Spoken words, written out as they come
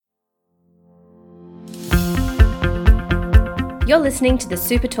You're listening to the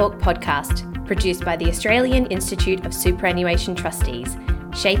Super Talk podcast, produced by the Australian Institute of Superannuation Trustees,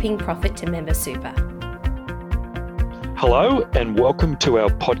 shaping profit to member super. Hello and welcome to our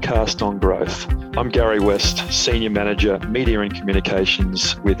podcast on growth. I'm Gary West, Senior Manager, Media and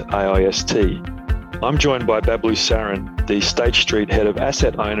Communications with AIST. I'm joined by Bablu Sarin, the State Street Head of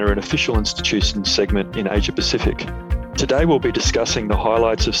Asset Owner and Official Institutions segment in Asia Pacific. Today we'll be discussing the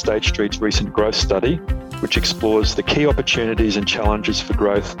highlights of State Street's recent growth study, which explores the key opportunities and challenges for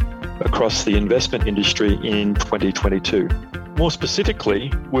growth across the investment industry in 2022. More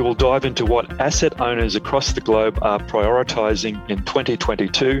specifically, we will dive into what asset owners across the globe are prioritising in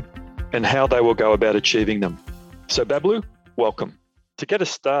 2022 and how they will go about achieving them. So Bablu, welcome. To get us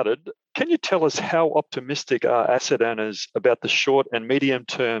started, can you tell us how optimistic are asset owners about the short and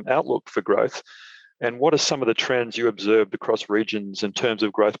medium-term outlook for growth? And what are some of the trends you observed across regions in terms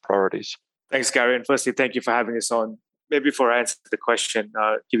of growth priorities? Thanks, Gary. And firstly, thank you for having us on. Maybe before I answer the question,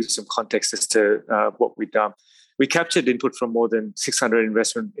 give you some context as to what we've done. We captured input from more than 600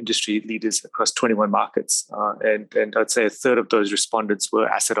 investment industry leaders across 21 markets. And I'd say a third of those respondents were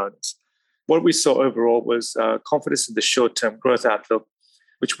asset owners. What we saw overall was confidence in the short-term growth outlook,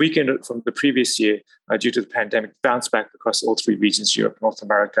 which weakened from the previous year due to the pandemic, bounced back across all three regions, Europe, North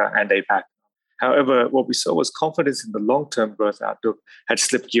America, and APAC. However, what we saw was confidence in the long-term growth outlook had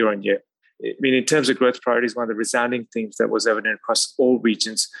slipped year on year. I mean, in terms of growth priorities, one of the resounding themes that was evident across all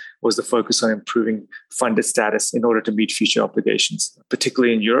regions was the focus on improving funded status in order to meet future obligations,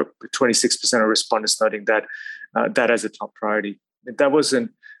 particularly in Europe, with 26% of respondents noting that as a top priority. And that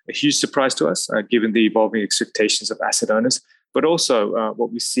wasn't a huge surprise to us, given the evolving expectations of asset owners, but also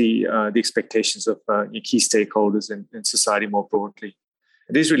what we see the expectations of key stakeholders in society more broadly.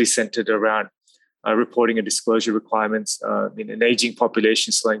 It is really centered around reporting and disclosure requirements, an aging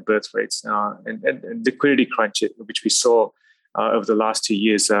population, slowing birth rates, and liquidity crunch, which we saw over the last 2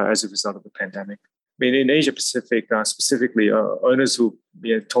 years as a result of the pandemic. I mean, in Asia Pacific, specifically, owners who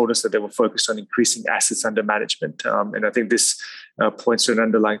told us that they were focused on increasing assets under management. And I think this points to an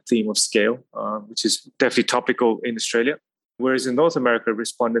underlying theme of scale, which is definitely topical in Australia. Whereas in North America,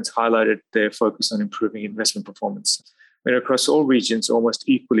 respondents highlighted their focus on improving investment performance. And across all regions, almost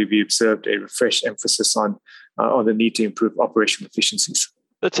equally, we observed a refreshed emphasis on the need to improve operational efficiencies.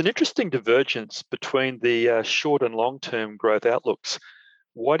 That's an interesting divergence between the short and long-term growth outlooks.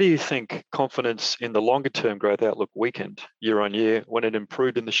 Why do you think confidence in the longer-term growth outlook weakened year on year when it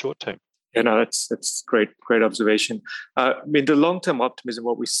improved in the short term? Yeah, no, that's great observation. I mean, the long-term optimism,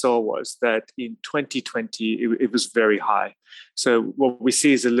 what we saw was that in 2020, it was very high. So what we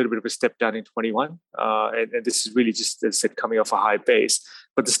see is a little bit of a step down in 21. And this is really just, as I said, coming off a high base.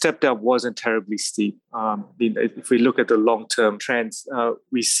 But the step down wasn't terribly steep. If we look at the long-term trends,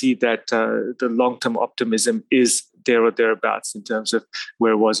 we see that the long-term optimism is there or thereabouts in terms of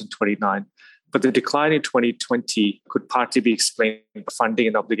where it was in 29. But the decline in 2020 could partly be explained by the funding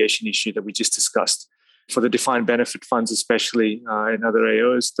and obligation issue that we just discussed. For the defined benefit funds, especially and other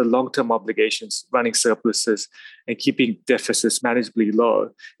AOs, the long-term obligations, running surpluses, and keeping deficits manageably low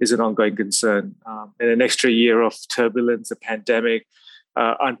is an ongoing concern. And an extra year of turbulence, a pandemic,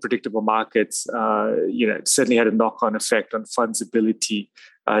 unpredictable markets, certainly had a knock-on effect on funds' ability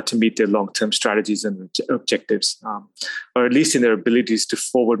to meet their long-term strategies and objectives, or at least in their abilities to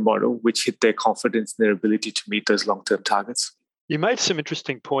forward model, which hit their confidence in their ability to meet those long-term targets. You made some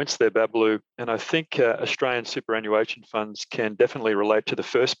interesting points there, Bablu, and I think Australian superannuation funds can definitely relate to the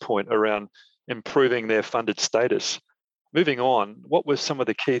first point around improving their funded status. Moving on, what were some of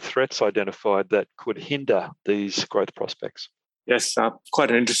the key threats identified that could hinder these growth prospects? Yes, quite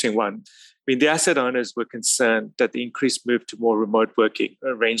an interesting one. I mean, the asset owners were concerned that the increased move to more remote working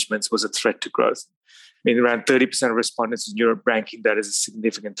arrangements was a threat to growth. I mean, around 30% of respondents in Europe ranking that as a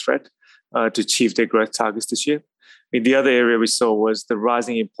significant threat to achieve their growth targets this year. I mean, the other area we saw was the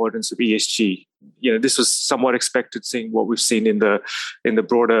rising importance of ESG. This was somewhat expected, seeing what we've seen in the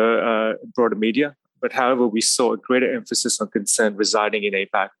broader media. But however, we saw a greater emphasis on concern residing in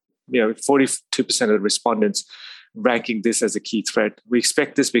APAC. 42% of the respondents ranking this as a key threat. We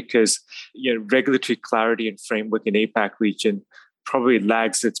expect this because regulatory clarity and framework in APAC region probably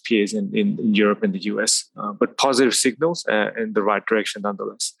lags its peers in Europe and the US, but positive signals in the right direction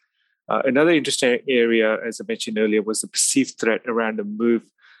nonetheless. Another interesting area, as I mentioned earlier, was the perceived threat around a move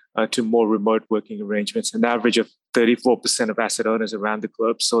to more remote working arrangements. An average of 34% of asset owners around the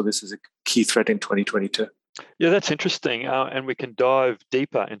globe saw this as a key threat in 2022. Yeah, that's interesting. And we can dive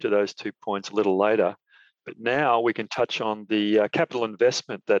deeper into those 2 points a little later. But now we can touch on the capital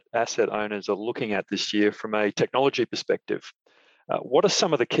investment that asset owners are looking at this year from a technology perspective. What are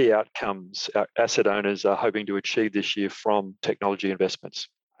some of the key outcomes our asset owners are hoping to achieve this year from technology investments?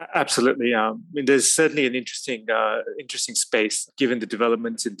 Absolutely. There's certainly an interesting space given the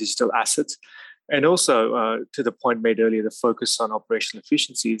developments in digital assets. And also, to the point made earlier, the focus on operational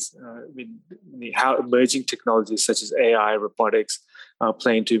efficiencies, how emerging technologies such as AI, robotics,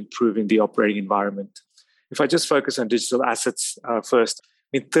 play into improving the operating environment. If I just focus on digital assets first,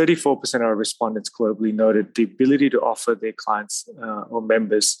 34% of our respondents globally noted the ability to offer their clients or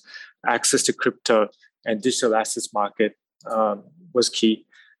members access to crypto and digital assets market was key.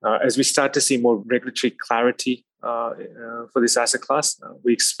 As we start to see more regulatory clarity for this asset class,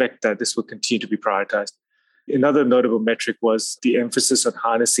 we expect that this will continue to be prioritized. Another notable metric was the emphasis on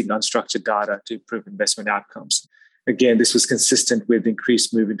harnessing unstructured data to improve investment outcomes. Again, this was consistent with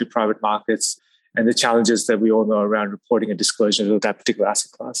increased move into private markets and the challenges that we all know around reporting and disclosure of that particular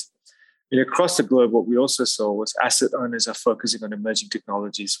asset class. Across the globe, what we also saw was asset owners are focusing on emerging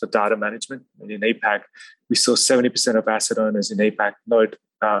technologies for data management. And in APAC, we saw 70% of asset owners in APAC note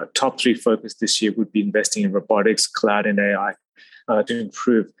top 3 focus this year would be investing in robotics, cloud, and AI to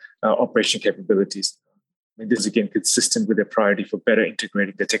improve operation capabilities. This is, again, consistent with their priority for better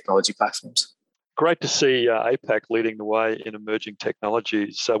integrating their technology platforms. Great to see APAC leading the way in emerging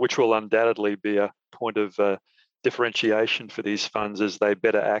technologies, which will undoubtedly be a point of differentiation for these funds as they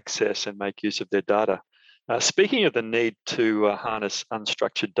better access and make use of their data. Speaking of the need to harness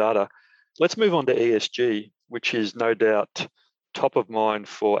unstructured data, let's move on to ESG, which is no doubt top of mind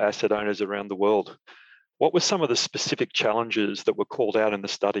for asset owners around the world. What were some of the specific challenges that were called out in the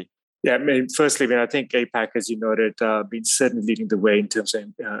study? Yeah, firstly, I think APAC, as you noted, been certainly leading the way in terms of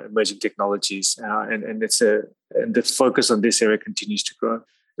emerging technologies, and the focus on this area continues to grow.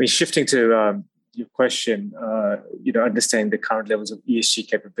 Shifting to your question, understanding the current levels of ESG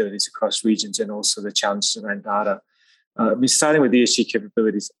capabilities across regions and also the challenges around data. Starting with ESG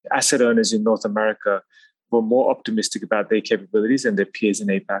capabilities, asset owners in North America were more optimistic about their capabilities than their peers in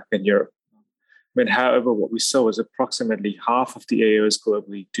APAC and Europe. However, what we saw was approximately half of the AOs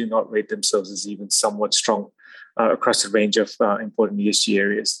globally do not rate themselves as even somewhat strong across a range of important ESG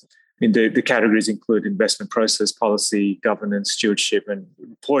areas. The categories include investment process, policy, governance, stewardship, and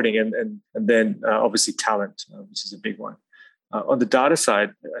reporting, and then obviously talent, which is a big one. On the data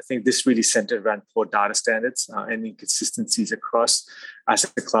side, I think this really centered around poor data standards and inconsistencies across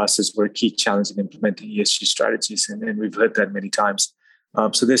asset classes were a key challenge in implementing ESG strategies, and we've heard that many times.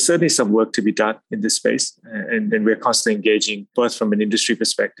 So there's certainly some work to be done in this space, and we're constantly engaging both from an industry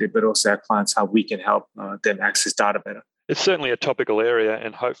perspective, but also our clients, how we can help them access data better. It's certainly a topical area,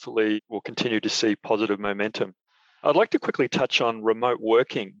 and hopefully we'll continue to see positive momentum. I'd like to quickly touch on remote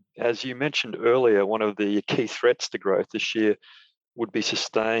working. As you mentioned earlier, one of the key threats to growth this year would be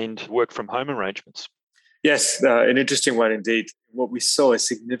sustained work from home arrangements. Yes, an interesting one indeed. What we saw, a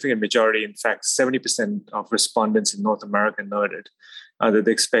significant majority, in fact, 70% of respondents in North America noted that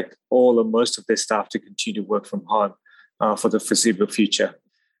they expect all or most of their staff to continue to work from home for the foreseeable future.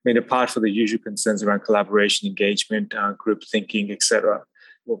 Apart from the usual concerns around collaboration, engagement, group thinking, etc.,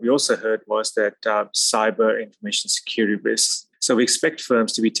 what we also heard was that cyber information security risks. So we expect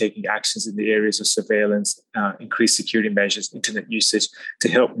firms to be taking actions in the areas of surveillance, increased security measures, internet usage to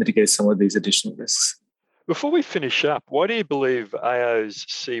help mitigate some of these additional risks. Before we finish up, why do you believe AOs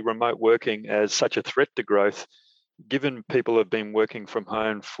see remote working as such a threat to growth, given people have been working from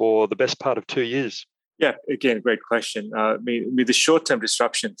home for the best part of 2 years? Yeah, again, great question. The short-term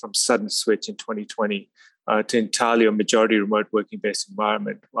disruption from sudden switch in 2020 to entirely a majority remote working-based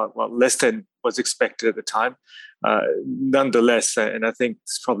environment, while less than was expected at the time, nonetheless, and I think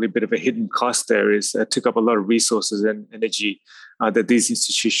it's probably a bit of a hidden cost there, is took up a lot of resources and energy that these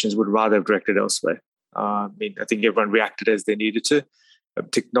institutions would rather have directed elsewhere. I think everyone reacted as they needed to.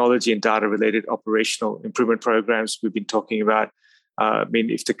 Technology and data-related operational improvement programs we've been talking about.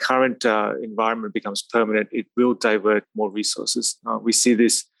 If the current environment becomes permanent, it will divert more resources. We see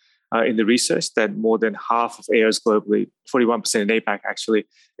this in the research that more than half of AOs globally, 41% in APAC actually,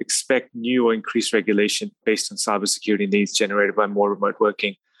 expect new or increased regulation based on cybersecurity needs generated by more remote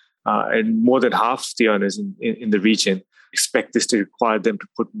working. And more than half of the owners in the region expect this to require them to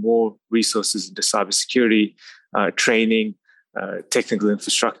put more resources into cybersecurity, training, technical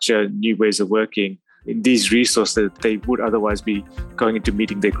infrastructure, new ways of working. In these resources that they would otherwise be going into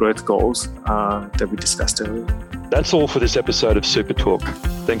meeting their growth goals that we discussed earlier. That's all for this episode of Super Talk.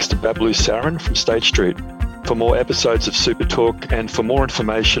 Thanks to Bablu Saran from State Street. For more episodes of Super Talk and for more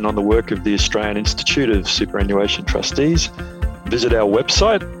information on the work of the Australian Institute of Superannuation Trustees, visit our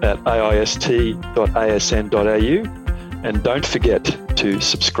website at aist.asn.au and don't forget to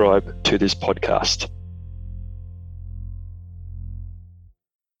subscribe to this podcast.